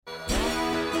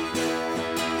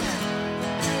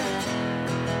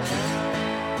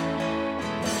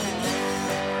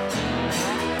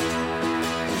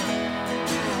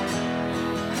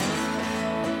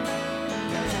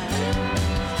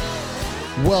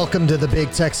Welcome to the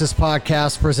Big Texas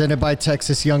Podcast presented by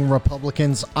Texas Young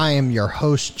Republicans. I am your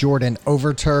host, Jordan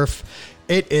Overturf.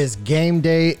 It is game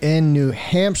day in New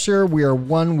Hampshire. We are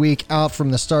 1 week out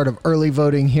from the start of early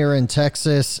voting here in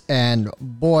Texas, and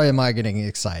boy, am I getting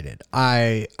excited.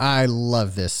 I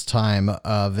love this time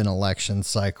of an election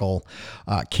cycle.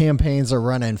 Campaigns are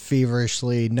running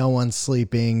feverishly. No one's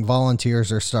sleeping. Volunteers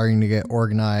are starting to get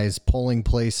organized. Polling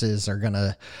places are going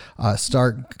to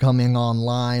start coming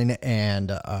online,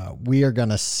 and we are going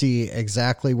to see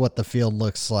exactly what the field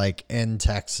looks like in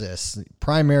Texas.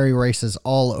 Primary races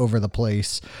all over the place.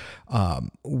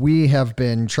 We have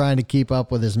been trying to keep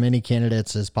up with as many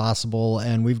candidates as possible,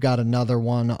 and we've got another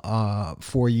one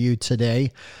for you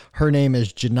today. Her name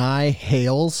is Jenai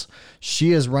Hales.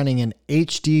 She is running an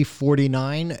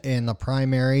HD49 in the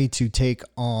primary to take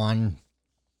on,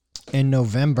 in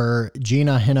November,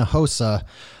 Gina Hinojosa,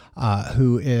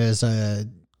 who is a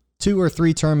 2 or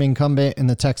 3 term incumbent in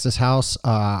the Texas House.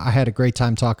 I had a great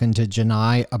time talking to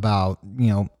Jenai about,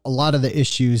 a lot of the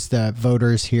issues that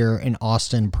voters here in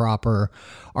Austin proper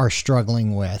are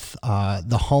struggling with.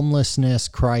 The homelessness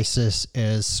crisis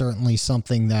is certainly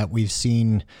something that we've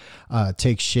seen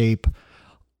take shape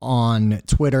on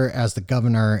Twitter as the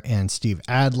governor and Steve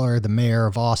Adler, the mayor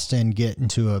of Austin, get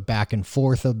into a back and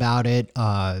forth about it.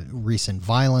 Recent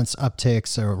violence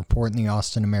upticks. A report in the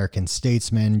Austin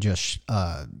American-Statesman just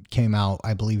came out,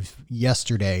 I believe,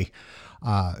 yesterday,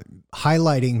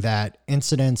 highlighting that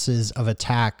incidences of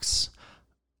attacks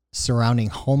surrounding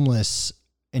homeless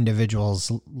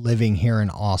individuals living here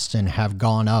in Austin have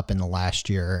gone up in the last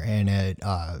year, and it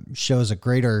shows a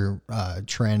greater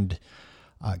trend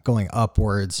going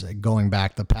upwards, going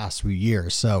back the past few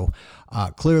years. So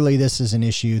clearly this is an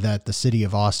issue that the city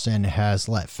of Austin has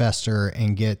let fester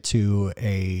and get to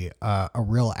a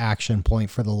real action point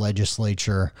for the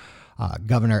legislature.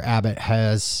 Governor Abbott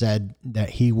has said that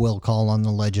he will call on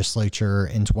the legislature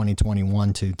in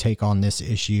 2021 to take on this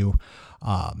issue,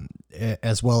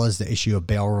 as well as the issue of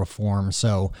bail reform.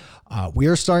 So we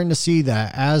are starting to see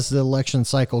that as the election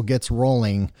cycle gets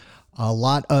rolling, a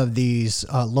lot of these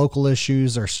local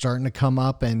issues are starting to come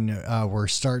up, and we're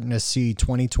starting to see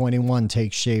 2021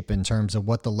 take shape in terms of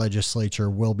what the legislature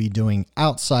will be doing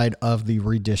outside of the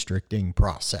redistricting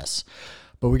process.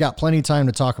 But we got plenty of time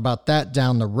to talk about that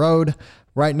down the road.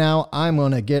 Right now, I'm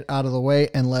going to get out of the way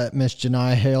and let Miss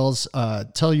Jenai Hales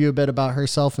tell you a bit about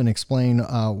herself and explain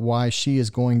why she is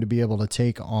going to be able to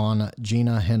take on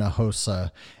Gina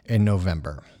Hinojosa in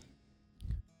November.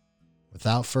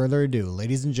 Without further ado,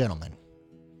 ladies and gentlemen,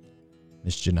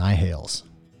 Ms. Jenai Hales.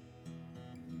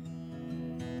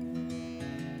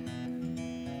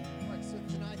 All right, so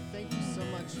Jenai, thank you so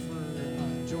much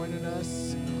for joining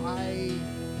us.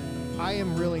 I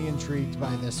am really intrigued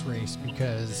by this race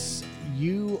because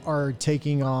you are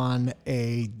taking on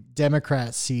a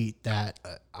Democrat seat that,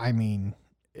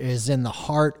 is in the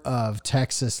heart of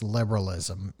Texas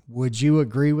liberalism. Would you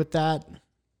agree with that?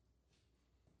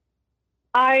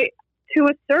 To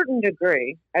a certain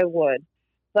degree, I would,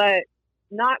 but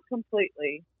not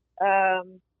completely.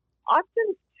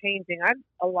 Austin's changing.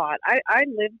 A lot. I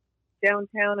live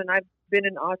downtown, and I've been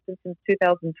in Austin since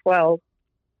 2012.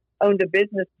 Owned a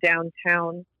business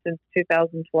downtown since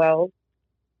 2012,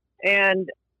 and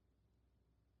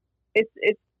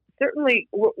it's certainly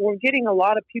we're getting a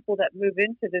lot of people that move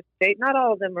into this state. Not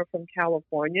all of them are from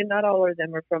California. Not all of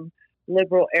them are from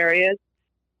liberal areas,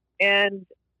 and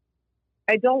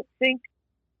I don't think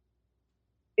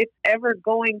it's ever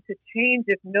going to change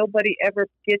if nobody ever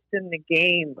gets in the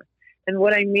game. And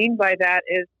what I mean by that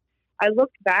is I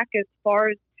looked back as far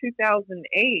as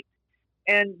 2008,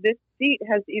 and this seat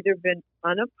has either been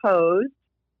unopposed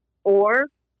or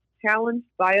challenged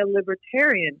by a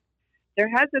libertarian. There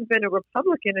hasn't been a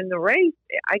Republican in the race.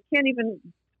 I can't even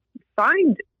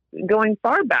find going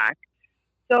far back.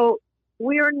 So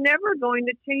we are never going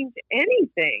to change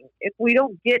anything if we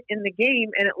don't get in the game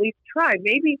and at least try.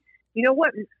 Maybe, you know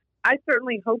what? I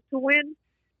certainly hope to win,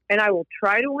 and I will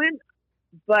try to win.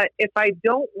 But if I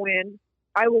don't win,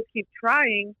 I will keep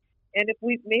trying. And if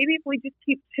we just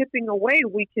keep chipping away,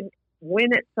 we can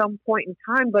win at some point in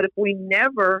time. But if we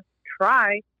never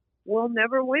try, we'll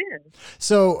never win.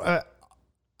 So,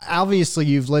 obviously,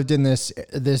 you've lived in this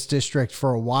district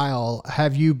for a while.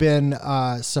 Have you been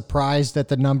surprised at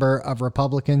the number of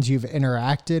Republicans you've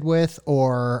interacted with,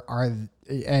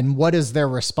 and what is their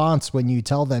response when you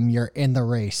tell them you're in the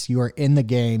race, you are in the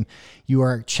game, you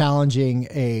are challenging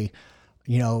a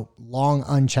long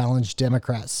unchallenged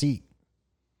Democrat seat?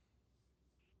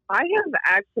 I have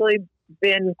actually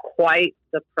been quite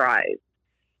surprised.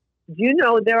 You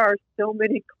know, there are so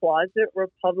many closet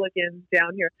Republicans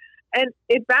down here. And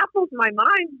it baffles my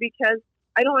mind because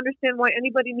I don't understand why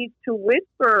anybody needs to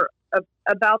whisper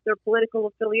about their political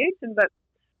affiliation. But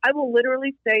I will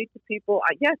literally say to people,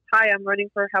 yes, hi, I'm running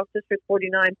for House District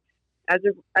 49 as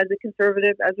a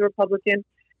conservative, as a Republican.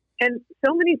 And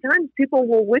so many times people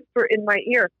will whisper in my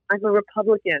ear, I'm a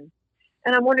Republican.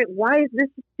 And I'm wondering, why is this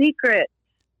a secret?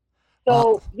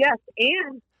 So, yes,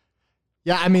 and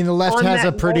yeah, I mean, the left has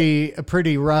a note,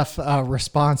 pretty rough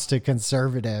response to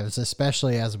conservatives,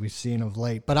 especially as we've seen of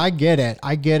late. But I get it.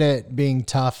 I get it being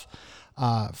tough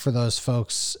for those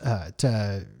folks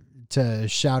to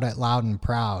shout it loud and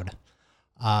proud.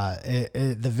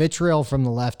 The vitriol from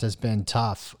the left has been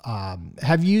tough.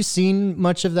 Have you seen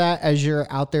much of that as you're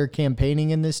out there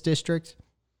campaigning in this district?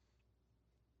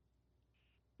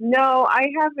 No,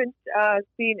 I haven't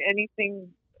seen anything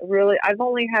really. I've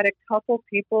only had a couple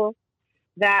people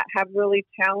that have really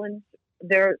challenged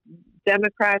their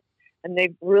Democrats, and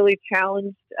they've really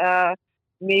challenged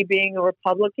me being a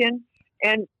Republican.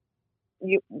 And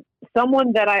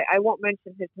someone that I won't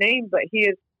mention his name, but he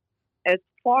is as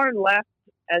far left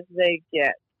as they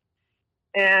get.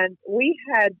 And we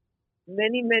had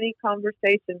many, many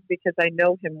conversations because I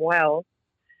know him well.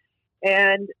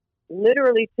 And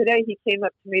literally today he came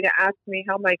up to me to ask me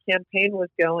how my campaign was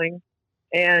going.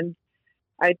 And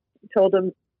I told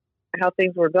him how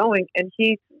things were going. And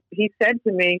he said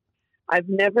to me, I've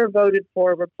never voted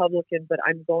for a Republican, but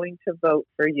I'm going to vote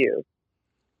for you.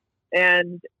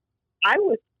 And I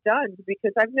was stunned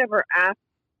because I've never asked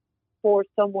for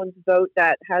someone's vote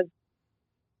that has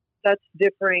such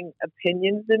differing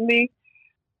opinions than me.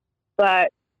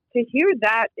 But to hear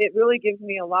that, it really gives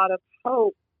me a lot of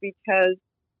hope because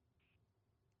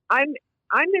I'm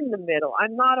in the middle.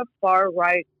 I'm not a far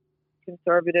right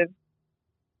conservative.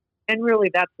 And really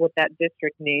that's what that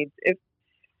district needs.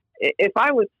 If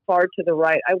I was far to the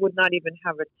right, I would not even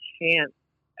have a chance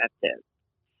at this.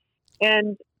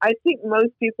 And I think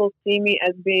most people see me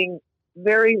as being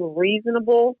very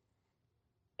reasonable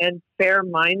and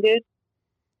fair-minded.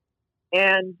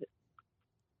 And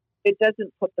it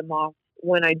doesn't put them off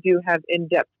when I do have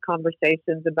in-depth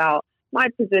conversations about my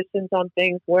positions on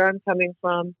things, where I'm coming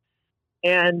from,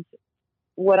 and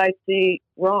what I see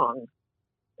wrong.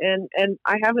 And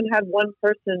I haven't had one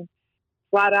person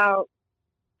flat out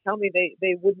tell me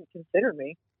they wouldn't consider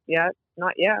me yet.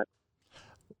 Not yet.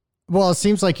 Well, it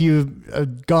seems like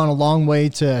you've gone a long way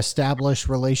to establish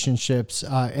relationships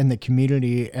in the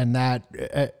community, and that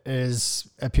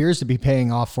appears to be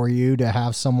paying off for you to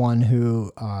have someone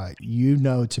who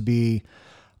to be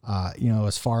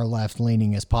as far left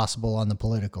leaning as possible on the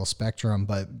political spectrum,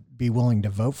 but be willing to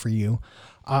vote for you.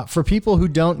 For people who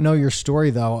don't know your story,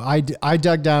 though, I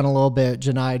dug down a little bit,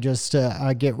 Jenai, just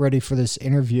to get ready for this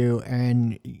interview.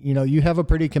 And, you have a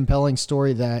pretty compelling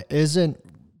story that isn't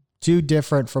too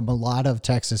different from a lot of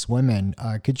Texas women.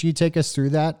 Could you take us through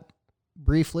that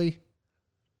briefly?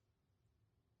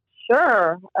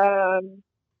 Sure.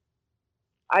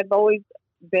 I've always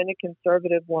been a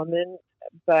conservative woman,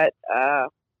 but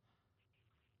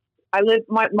I lived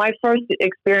my first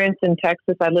experience in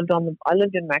Texas. I lived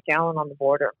in McAllen on the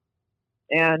border,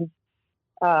 and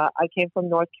I came from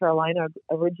North Carolina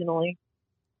originally,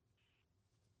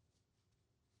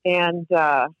 and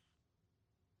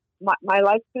my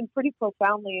life's been pretty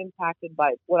profoundly impacted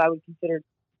by what I would consider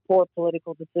poor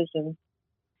political decisions.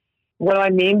 What do I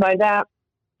mean by that?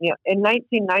 In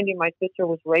 1990, my sister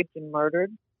was raped and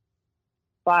murdered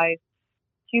by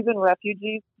Cuban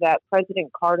refugees that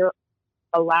President Carter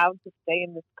allowed to stay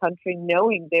in this country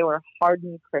knowing they were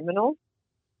hardened criminals.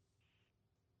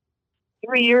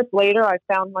 3 years later, I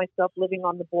found myself living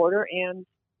on the border and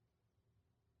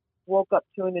woke up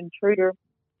to an intruder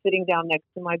sitting down next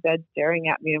to my bed, staring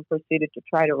at me, and proceeded to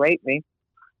try to rape me.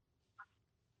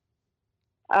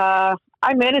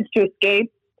 I managed to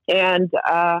escape, and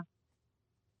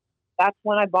that's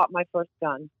when I bought my first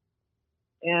gun.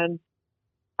 And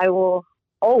I will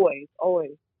always,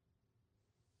 always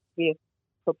be a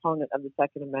proponent of the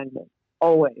Second Amendment.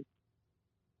 Always.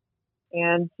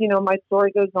 And, my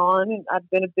story goes on, and I've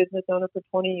been a business owner for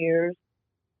 20 years,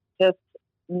 just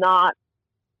not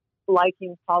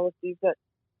liking policies that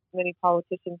many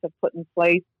politicians have put in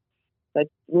place that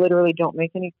literally don't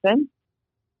make any sense.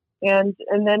 And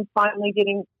then finally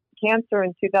getting cancer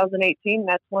in 2018,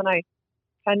 that's when I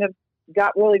kind of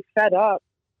got really fed up.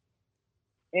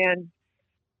 And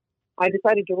I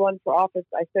decided to run for office.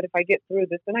 I said, if I get through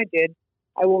this, and I did,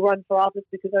 I will run for office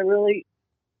because I really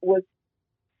was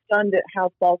stunned at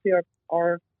how faulty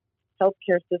our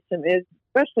healthcare system is,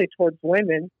 especially towards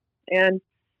women. And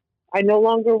I no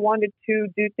longer wanted to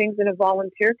do things in a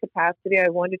volunteer capacity. I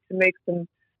wanted to make some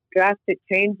drastic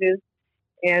changes.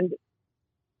 And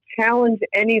challenge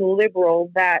any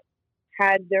liberal that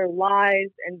had their lies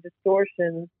and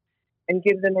distortions and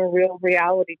give them a real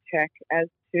reality check as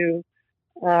to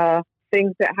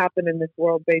things that happen in this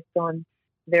world based on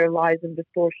their lies and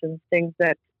distortions, things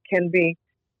that can be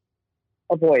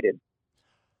avoided.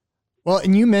 Well,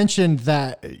 and you mentioned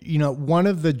that, one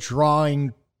of the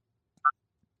drawing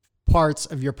parts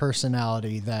of your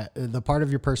personality, that the part of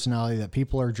your personality that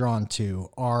people are drawn to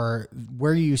are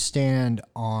where you stand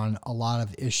on a lot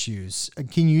of issues.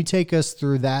 Can you take us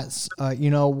through that?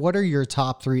 What are your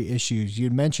top 3 issues? You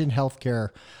mentioned healthcare.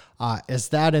 Is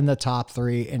that in the top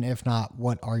 3? And if not,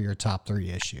 what are your top 3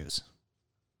 issues?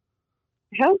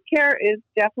 Healthcare is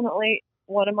definitely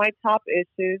one of my top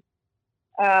issues.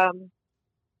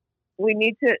 We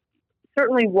need to,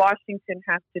 certainly Washington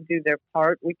has to do their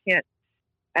part. We can't,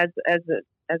 as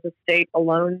a state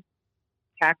alone,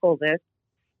 tackle this.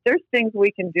 There's things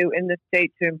we can do in the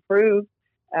state to improve.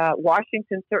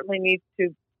 Washington certainly needs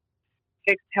to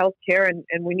fix healthcare,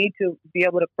 and we need to be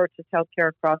able to purchase healthcare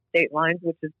across state lines,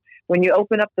 which is, when you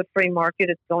open up the free market,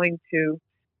 it's going to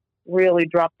really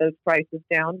drop those prices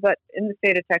down. But in the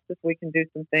state of Texas, we can do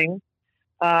some things.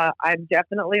 I'm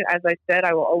definitely, as I said,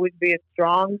 I will always be a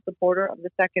strong supporter of the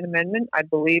Second Amendment. I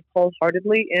believe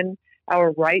wholeheartedly in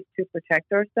our right to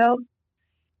protect ourselves.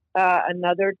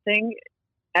 Another thing,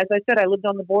 as I said, I lived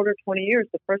on the border 20 years.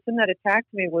 The person that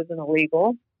attacked me was an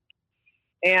illegal.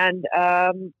 And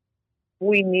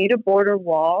we need a border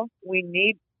wall. We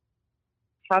need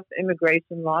tough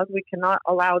immigration laws. We cannot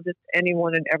allow just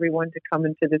anyone and everyone to come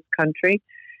into this country.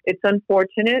 It's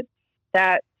unfortunate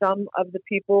that some of the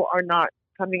people are not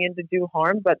coming in to do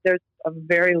harm, but there's a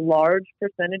very large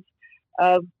percentage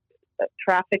of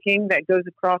trafficking that goes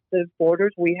across those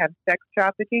borders. We have sex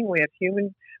trafficking, we have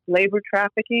human labor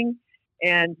trafficking,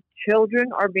 and children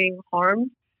are being harmed.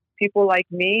 People like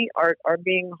me are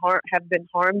being have been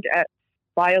harmed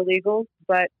by illegals.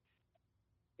 But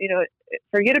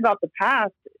forget about the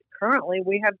past. Currently,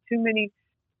 we have too many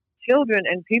children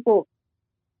and people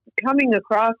coming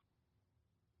across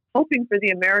hoping for the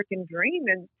American dream,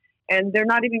 and they're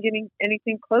not even getting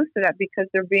anything close to that because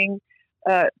they're being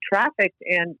trafficked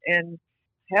and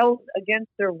held against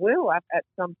their will at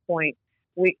some point.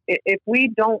 If we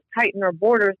don't tighten our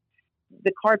borders,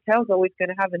 the cartel's always going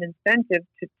to have an incentive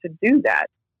to do that.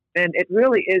 And it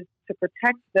really is to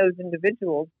protect those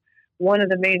individuals one of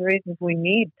the main reasons we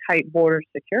need tight border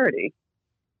security.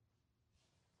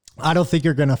 I don't think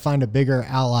you're going to find a bigger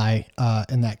ally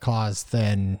in that cause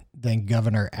than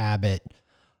Governor Abbott.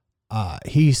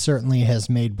 He certainly has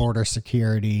made border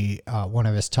security one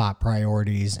of his top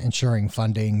priorities, ensuring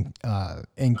funding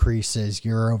increases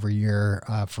year over year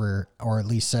or at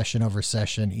least session over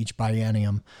session, each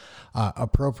biennium,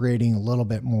 appropriating a little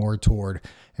bit more toward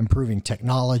improving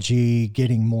technology,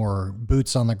 getting more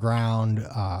boots on the ground,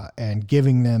 and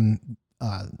giving them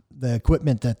the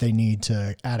equipment that they need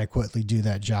to adequately do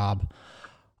that job.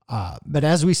 But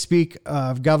as we speak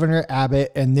of Governor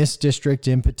Abbott and this district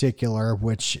in particular,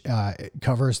 which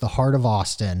covers the heart of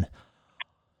Austin,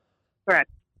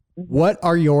 correct. What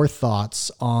are your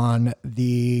thoughts on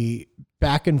the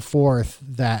back and forth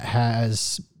that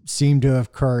has seemed to have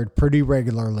occurred pretty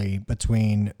regularly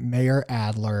between Mayor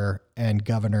Adler and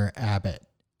Governor Abbott?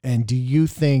 And do you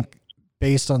think,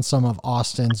 based on some of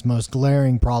Austin's most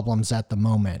glaring problems at the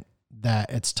moment, that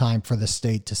it's time for the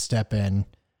state to step in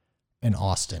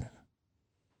Austin?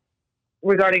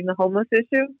 Regarding the homeless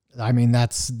issue? I mean,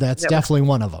 that's definitely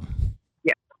one of them.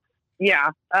 Yeah.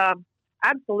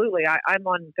 Absolutely. I'm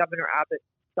on Governor Abbott's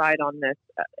side on this.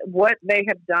 What they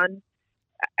have done,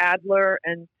 Adler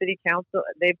and City Council,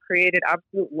 they've created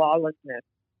absolute lawlessness.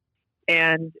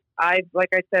 And like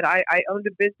I said, I owned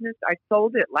a business. I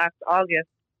sold it last August.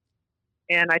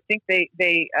 And I think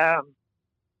they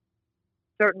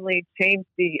certainly changed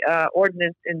the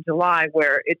ordinance in July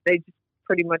where they just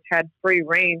pretty much had free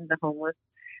reign, the homeless.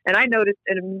 And I noticed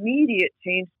an immediate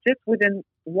change just within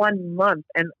 1 month.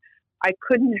 And I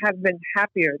couldn't have been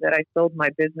happier that I sold my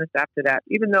business after that,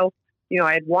 even though,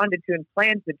 I had wanted to and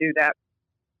planned to do that.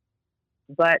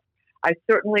 But I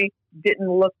certainly didn't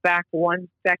look back 1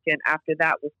 second after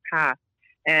that was passed.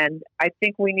 And I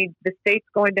think the state's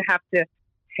going to have to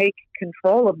take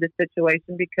control of the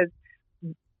situation because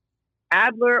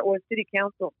Adler or City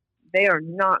Council, they are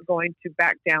not going to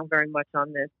back down very much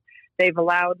on this. They've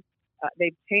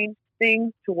changed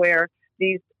things to where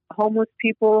these homeless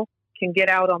people can get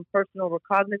out on personal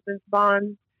recognizance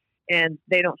bonds and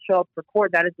they don't show up for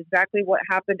court. That is exactly what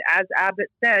happened. As Abbott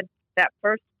said, that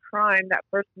first crime, that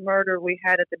first murder we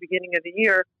had at the beginning of the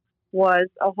year was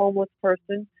a homeless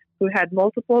person who had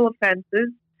multiple offenses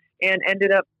and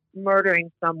ended up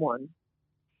murdering someone.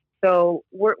 So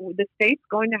the state's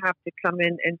going to have to come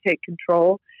in and take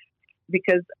control,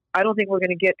 because I don't think we're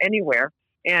going to get anywhere.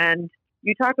 And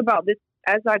you talk about this,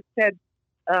 as I've said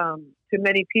to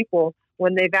many people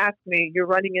when they've asked me, you're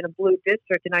running in a blue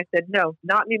district, and I said, no,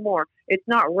 not anymore. It's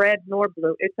not red nor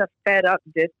blue. It's a fed up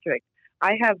district.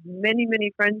 I have many,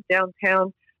 many friends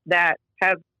downtown that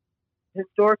have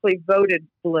historically voted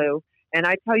blue. And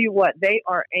I tell you what, they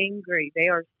are angry. They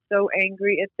are so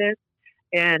angry at this.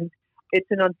 And it's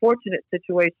an unfortunate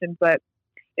situation. But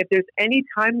if there's any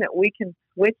time that we can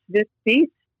switch this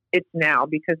seat, it's now,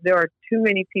 because there are too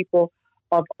many people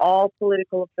of all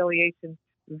political affiliations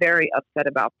very upset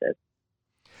about this.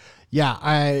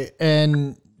 Yeah,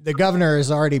 and the governor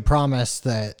has already promised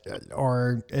that,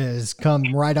 or has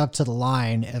come right up to the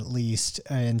line at least,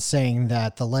 in saying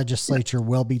that the legislature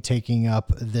will be taking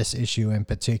up this issue in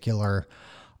particular,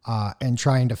 and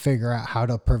trying to figure out how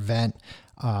to prevent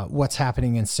what's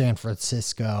happening in San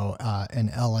Francisco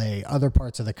and LA, other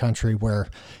parts of the country where,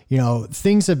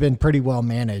 things have been pretty well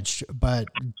managed, but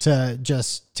to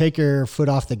just take your foot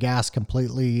off the gas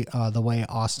completely the way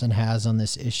Austin has on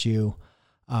this issue,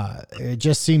 it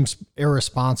just seems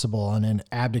irresponsible and an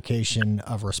abdication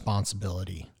of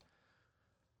responsibility.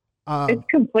 It's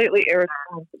completely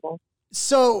irresponsible.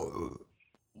 So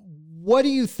what do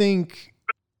you think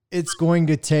it's going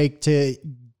to take to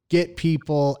get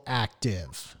people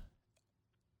active?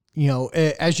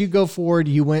 As you go forward,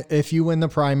 if you win the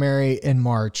primary in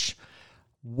March,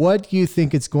 what do you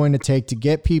think it's going to take to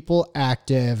get people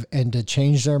active and to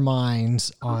change their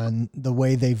minds on the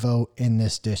way they vote in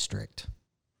this district?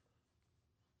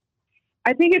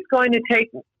 I think it's going to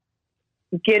take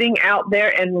getting out there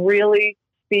and really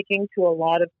speaking to a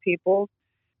lot of people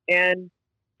and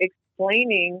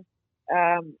explaining.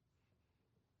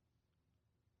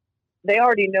 They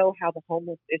already know how the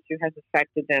homeless issue has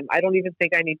affected them. I don't even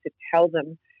think I need to tell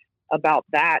them about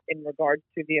that in regards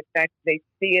to the effect. They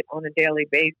see it on a daily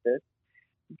basis.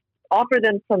 Offer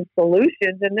them some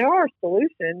solutions, and there are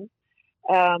solutions,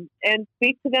 and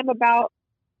speak to them about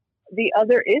the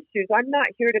other issues. I'm not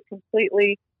here to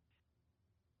completely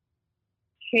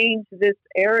change this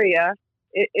area.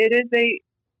 It is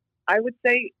I would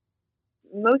say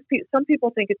some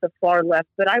people think it's a far left,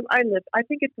 but I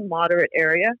think it's a moderate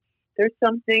area. There's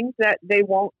some things that they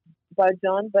won't budge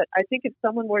on, but I think if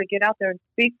someone were to get out there and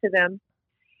speak to them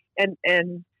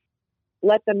and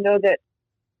let them know that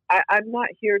I'm not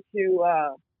here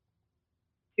to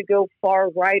go far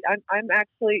right. I'm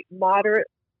actually moderate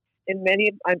in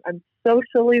I'm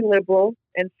socially liberal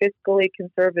and fiscally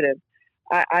conservative.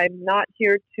 I'm not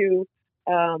here to,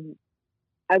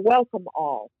 I welcome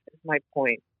all, is my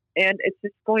point. And it's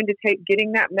just going to take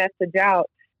getting that message out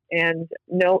and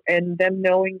them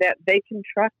knowing that they can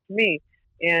trust me,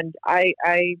 and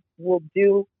I will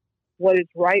do what is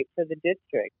right for the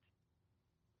district.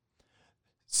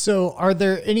 So are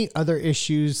there any other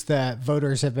issues that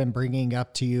voters have been bringing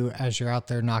up to you as you're out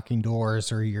there knocking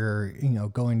doors, or you're,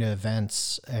 going to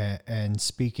events and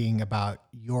speaking about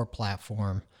your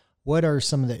platform? What are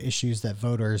some of the issues that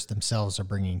voters themselves are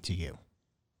bringing to you?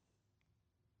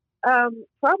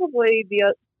 Probably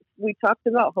we talked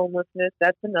about homelessness.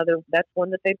 That's one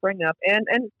that they bring up. And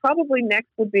probably next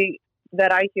would be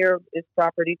that I hear is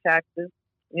property taxes.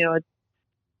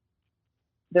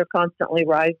 They're constantly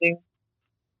rising.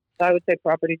 So I would say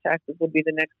property taxes would be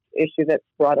the next issue that's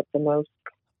brought up the most.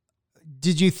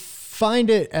 Did you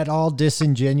find it at all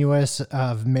disingenuous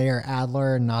of Mayor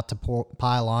Adler, not to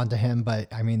pile on to him,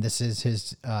 but I mean, this is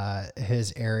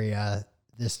his area,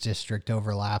 this district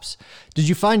overlaps. Did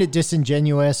you find it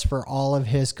disingenuous for all of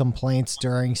his complaints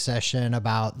during session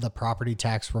about the property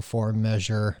tax reform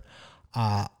measure,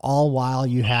 all while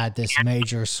you had this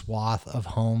major swath of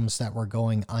homes that were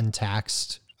going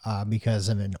untaxed because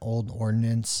of an old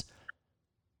ordinance?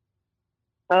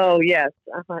 Oh, yes.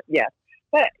 Yes.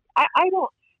 But I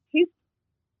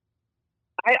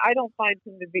don't find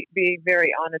him to be a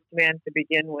very honest man to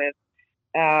begin with.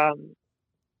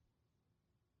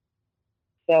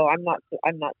 So I'm not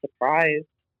surprised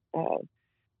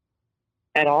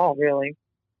at all, really.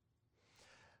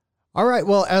 All right.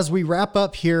 Well, as we wrap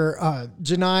up here,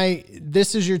 Jenai,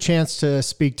 this is your chance to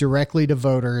speak directly to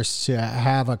voters, to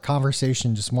have a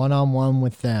conversation just one-on-one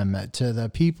with them. To the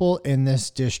people in this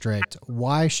district,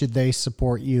 why should they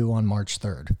support you on March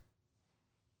 3rd?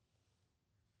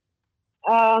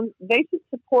 They should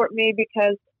support me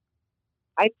because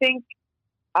I think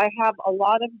I have a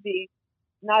lot of the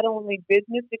not only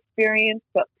business experience,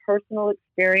 but personal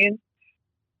experience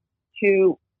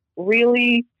to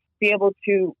really be able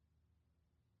to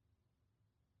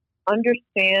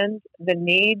understand the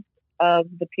needs of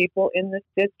the people in this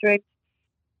district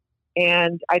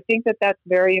And I think that that's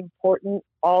very important.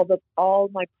 All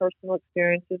my personal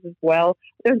experiences as well.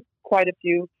 There's quite a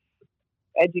few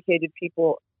educated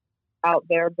people out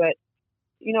there, but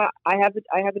I have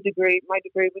a degree. My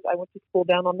degree was, I went to school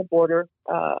down on the border.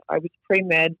 I was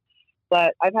pre-med,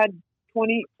 but I've had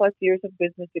 20 plus years of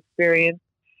business experience.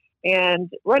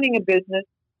 And running a business,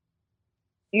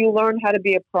 you learn how to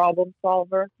be a problem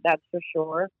solver. That's for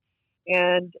sure.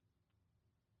 And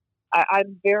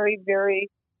I'm very, very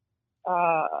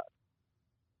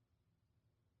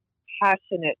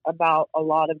passionate about a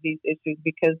lot of these issues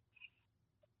because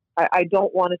I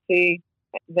don't want to see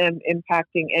them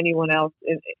impacting anyone else.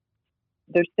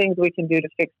 There's things we can do to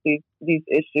fix these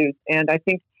issues, and I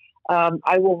think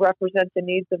I will represent the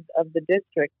needs of the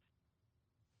district.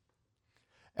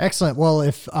 Excellent. Well,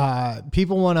 if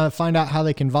people want to find out how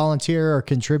they can volunteer or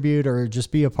contribute or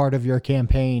just be a part of your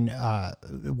campaign,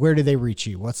 where do they reach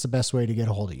you? What's the best way to get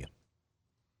a hold of you?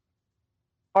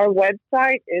 Our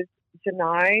website is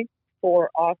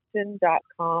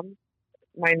jenaiforaustin.com.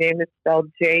 My name is spelled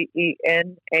Jenai,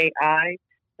 and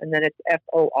then it's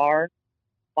FOR,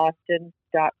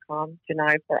 Austin.com.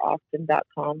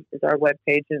 Jenaiforaustin.com is our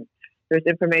webpage, and there's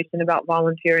information about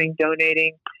volunteering,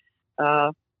 donating,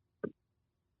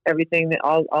 everything, that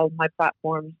all my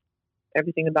platforms,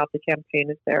 everything about the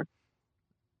campaign is there.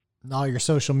 And all your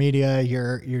social media,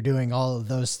 you're doing all of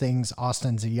those things.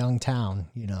 Austin's a young town,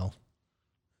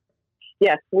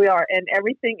 Yes, we are, and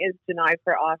everything is Jenai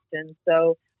for Austin.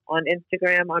 So on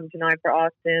Instagram, I'm Jenai for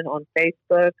Austin. On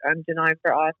Facebook, I'm Jenai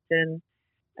for Austin.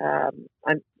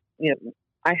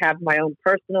 I have my own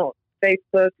personal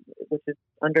Facebook, which is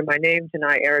under my name,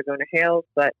 Jenai Arizona Hales.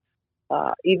 But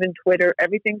even Twitter,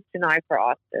 everything's Jenai for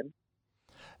Austin.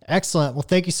 Excellent. Well,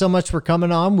 thank you so much for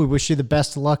coming on. We wish you the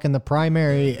best of luck in the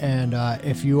primary. And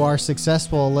if you are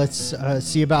successful, let's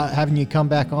see about having you come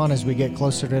back on as we get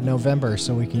closer to November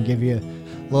so we can give you a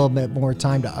little bit more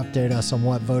time to update us on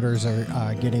what voters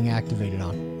are getting activated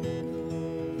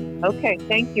on. Okay.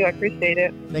 Thank you. I appreciate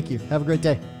it. Thank you. Have a great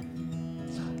day.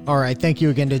 All right. Thank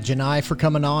you again to Jenai for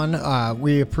coming on.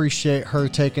 We appreciate her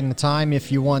taking the time.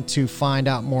 If you want to find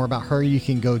out more about her, you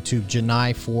can go to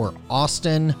Jenai for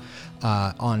Austin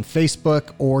on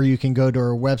Facebook, or you can go to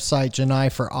her website,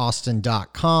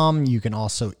 JenaiForAustin.com. You can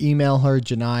also email her,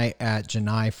 Jenai at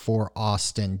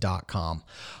JenaiForAustin.com.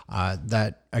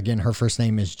 That again, her first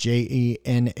name is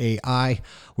Jenai.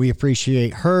 We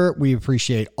appreciate her. We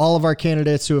appreciate all of our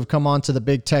candidates who have come on to the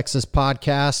Big Texas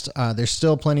podcast. There's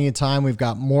still plenty of time. We've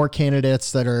got more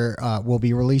candidates that will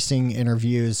be releasing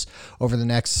interviews over the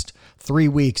next 3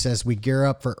 weeks as we gear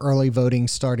up for early voting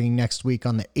starting next week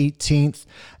on the 18th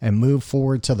and move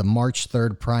forward to the March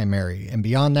 3rd primary. And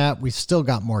beyond that, we've still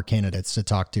got more candidates to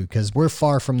talk to because we're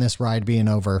far from this ride being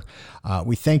over.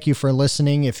 We thank you for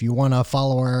listening. If you want to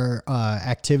follow our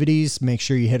activities, make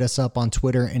sure you hit us up on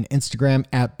Twitter and Instagram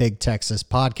at Big Texas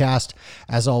Podcast.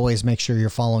 As always, make sure you're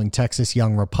following Texas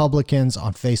Young Republicans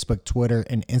on Facebook, Twitter,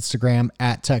 and Instagram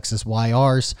at Texas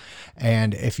YRs.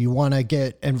 And if you want to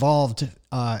get involved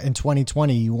in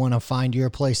 2020, you want to find your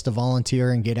place to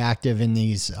volunteer and get active in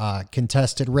these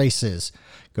contested races,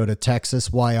 go to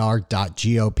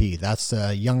texasyr.gop. That's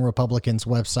the Young Republicans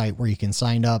website where you can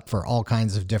sign up for all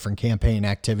kinds of different campaign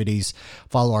activities,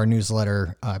 follow our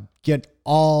newsletter, get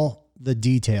all the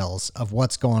details of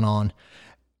what's going on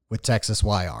with Texas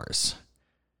YRs.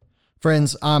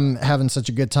 Friends, I'm having such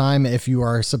a good time. If you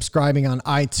are subscribing on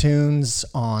iTunes,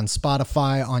 on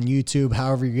Spotify, on YouTube,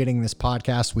 however you're getting this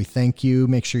podcast, we thank you.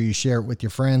 Make sure you share it with your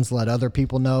friends. Let other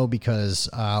people know because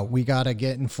we got to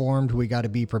get informed. We got to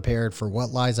be prepared for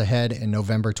what lies ahead in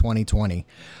November 2020.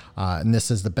 And this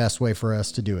is the best way for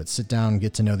us to do it. Sit down and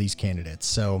get to know these candidates.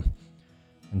 So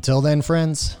until then,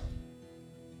 friends,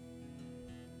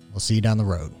 we'll see you down the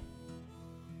road.